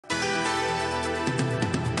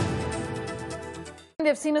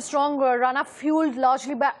They've seen a strong run-up fueled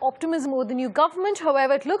largely by optimism with the new government.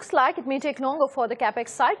 However, it looks like it may take longer for the Capex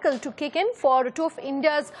cycle to kick in for two of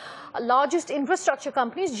India's largest infrastructure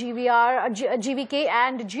companies, GVK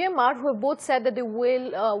and GMR, who have both said that they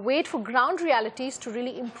will wait for ground realities to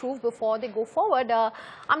really improve before they go forward.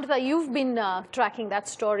 Amritha, you've been tracking that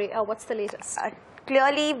story. What's the latest?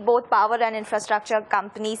 Clearly, both power and infrastructure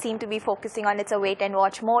companies seem to be focusing on its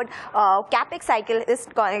wait-and-watch mode. Capex cycle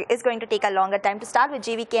is going to take a longer time. To start with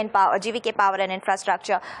GVK Power and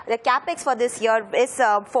Infrastructure, the Capex for this year is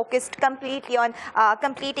focused completely on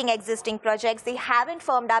completing existing projects. They haven't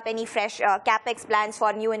firmed up any fresh Capex plans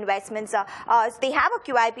for new investments. They have a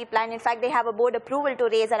QIP plan. In fact, they have a board approval to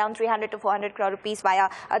raise around 300 to 400 crore rupees via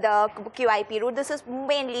the QIP route. This is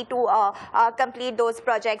mainly to complete those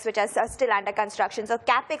projects which are still under construction. So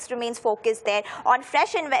Capex remains focused there on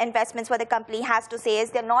fresh investments. What the company has to say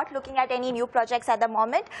is they're not looking at any new projects at the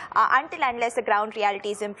moment unless the ground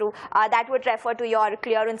realities improve. That would refer to your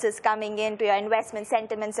clearances coming in, to your investment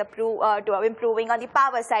sentiments to improving on the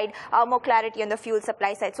power side, more clarity on the fuel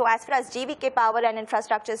supply side. So as far as GVK Power and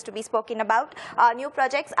Infrastructure is to be spoken about, new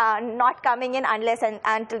projects are not coming in unless and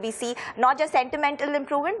until we see not just sentimental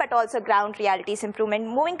improvement but also ground realities improvement.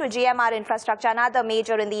 Moving to GMR Infrastructure, another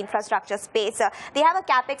major in the infrastructure space. They have a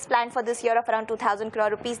Capex plan for this year of around 2,000 crore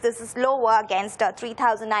rupees. This is lower against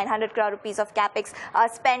 3,900 crore rupees of Capex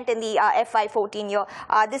spent in the FY14 year.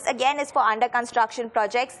 This again is for under construction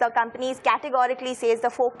projects. The company categorically says the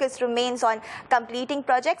focus remains on completing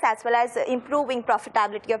projects as well as improving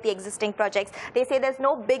profitability of the existing projects. They say there's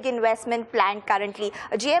no big investment plan currently.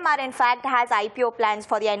 GMR in fact has IPO plans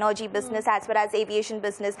for the energy business as well as aviation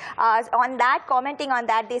business. On that, commenting on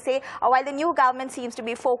that, they say while the new government seems to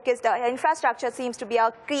be focused, infrastructure seems to be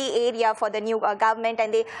a key area for the new government,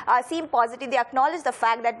 and they seem positive. They acknowledge the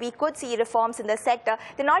fact that we could see reforms in the sector.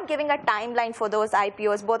 They're not giving a timeline for those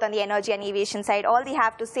IPOs, both on the energy and aviation side. All they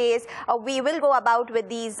have to say is we will go about with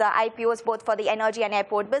these IPOs, both for the energy and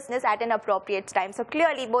airport business, at an appropriate time. So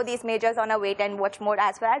clearly, both these majors on a wait-and-watch mode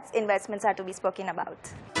as far as investments are to be spoken about.